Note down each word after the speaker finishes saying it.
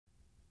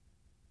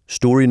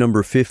Story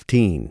number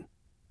 15.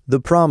 The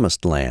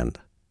Promised Land.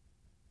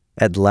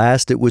 At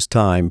last it was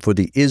time for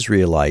the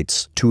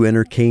Israelites to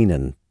enter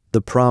Canaan, the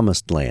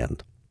Promised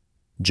Land.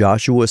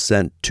 Joshua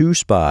sent 2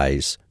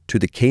 spies to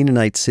the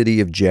Canaanite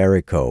city of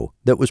Jericho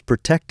that was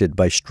protected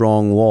by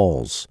strong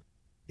walls.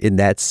 In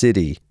that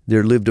city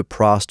there lived a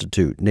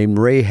prostitute named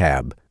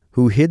Rahab,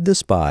 who hid the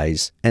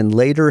spies and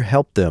later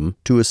helped them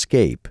to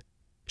escape.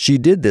 She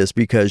did this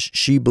because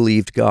she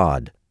believed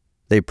God.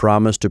 They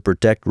promised to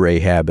protect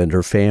Rahab and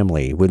her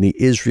family when the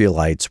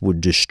Israelites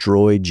would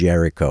destroy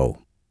Jericho.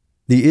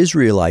 The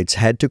Israelites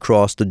had to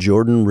cross the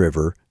Jordan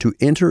River to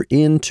enter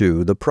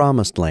into the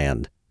Promised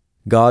Land.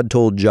 God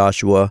told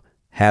Joshua,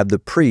 "Have the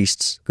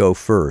priests go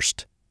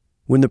first."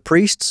 When the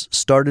priests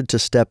started to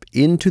step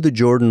into the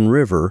Jordan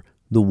River,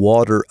 the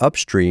water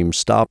upstream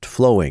stopped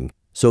flowing,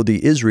 so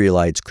the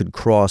Israelites could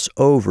cross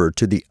over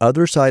to the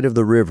other side of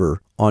the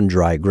river on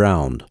dry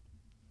ground.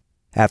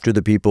 After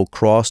the people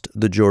crossed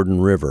the Jordan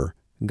River,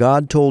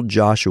 God told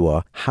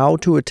Joshua how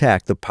to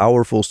attack the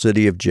powerful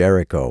city of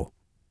Jericho.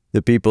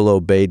 The people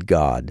obeyed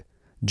God.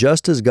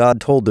 Just as God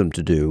told them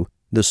to do,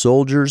 the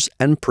soldiers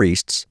and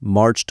priests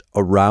marched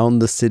around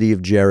the city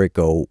of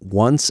Jericho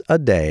once a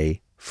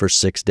day for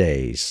 6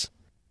 days.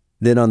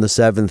 Then on the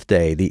 7th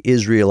day, the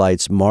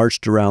Israelites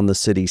marched around the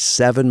city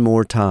 7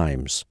 more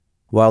times.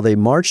 While they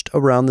marched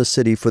around the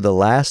city for the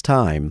last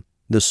time,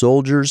 the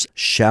soldiers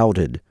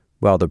shouted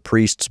while the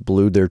priests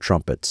blew their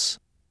trumpets.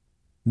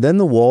 Then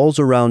the walls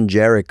around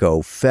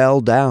Jericho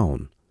fell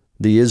down.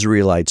 The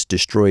Israelites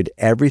destroyed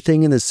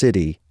everything in the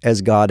city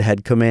as God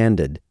had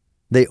commanded.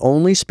 They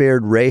only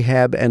spared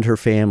Rahab and her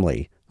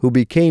family, who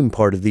became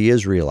part of the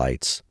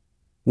Israelites.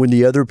 When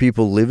the other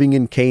people living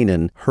in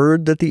Canaan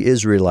heard that the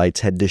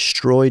Israelites had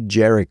destroyed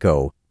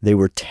Jericho, they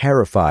were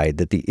terrified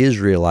that the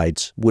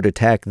Israelites would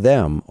attack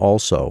them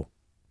also.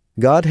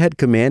 God had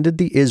commanded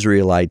the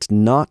Israelites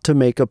not to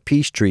make a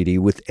peace treaty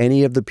with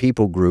any of the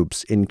people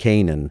groups in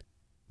Canaan.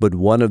 But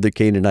one of the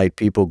Canaanite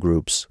people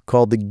groups,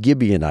 called the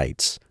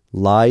Gibeonites,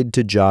 lied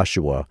to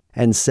Joshua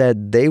and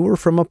said they were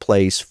from a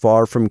place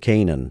far from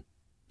Canaan.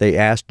 They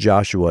asked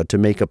Joshua to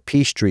make a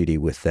peace treaty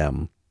with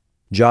them.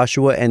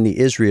 Joshua and the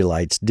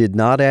Israelites did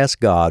not ask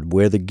God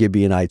where the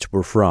Gibeonites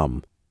were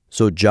from,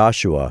 so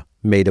Joshua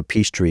made a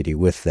peace treaty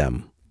with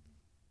them.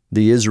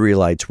 The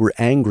Israelites were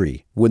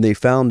angry when they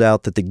found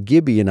out that the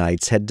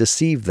Gibeonites had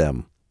deceived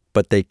them,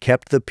 but they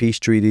kept the peace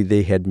treaty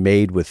they had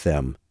made with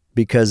them,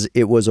 because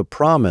it was a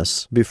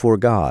promise before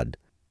God.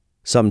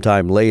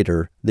 Sometime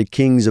later, the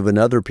kings of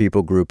another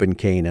people group in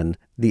Canaan,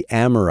 the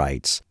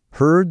Amorites,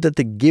 heard that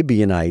the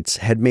Gibeonites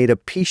had made a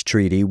peace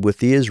treaty with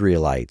the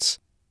Israelites.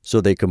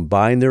 So they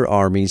combined their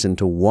armies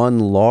into one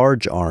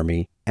large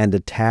army and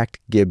attacked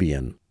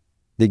Gibeon.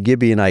 The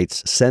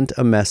Gibeonites sent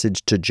a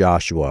message to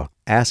Joshua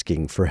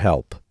asking for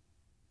help.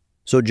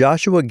 So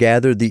Joshua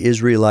gathered the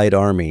Israelite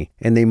army,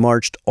 and they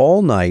marched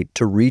all night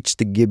to reach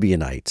the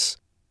Gibeonites.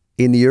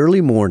 In the early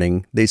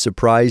morning, they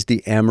surprised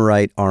the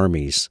Amorite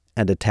armies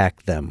and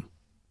attacked them.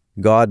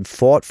 God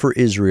fought for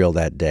Israel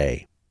that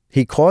day.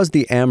 He caused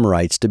the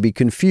Amorites to be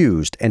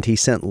confused, and he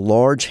sent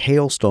large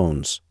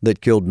hailstones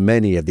that killed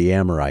many of the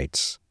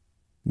Amorites.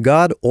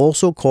 God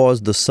also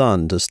caused the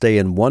sun to stay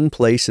in one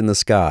place in the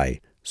sky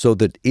so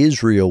that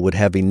Israel would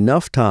have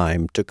enough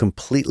time to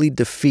completely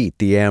defeat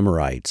the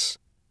Amorites.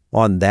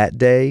 On that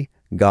day,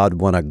 God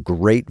won a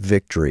great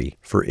victory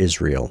for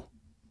Israel.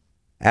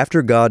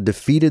 After God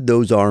defeated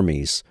those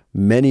armies,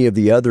 many of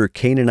the other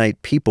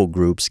Canaanite people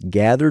groups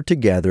gathered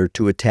together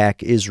to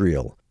attack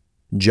Israel.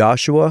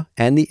 Joshua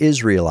and the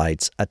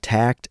Israelites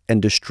attacked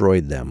and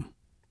destroyed them.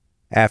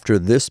 After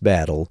this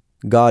battle,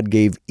 God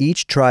gave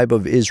each tribe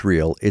of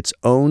Israel its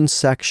own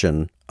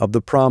section of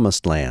the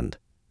Promised Land.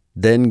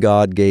 Then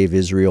God gave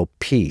Israel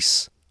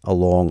peace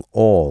along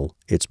all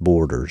its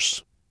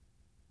borders.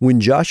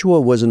 When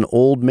Joshua was an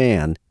old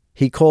man,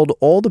 he called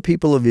all the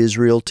people of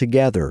Israel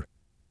together.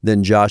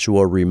 Then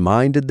Joshua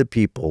reminded the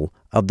people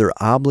of their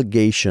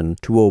obligation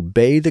to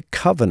obey the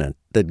covenant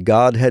that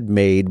God had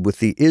made with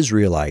the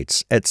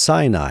Israelites at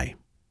Sinai.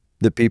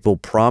 The people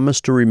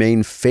promised to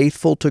remain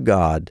faithful to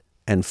God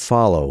and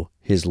follow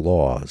His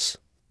laws.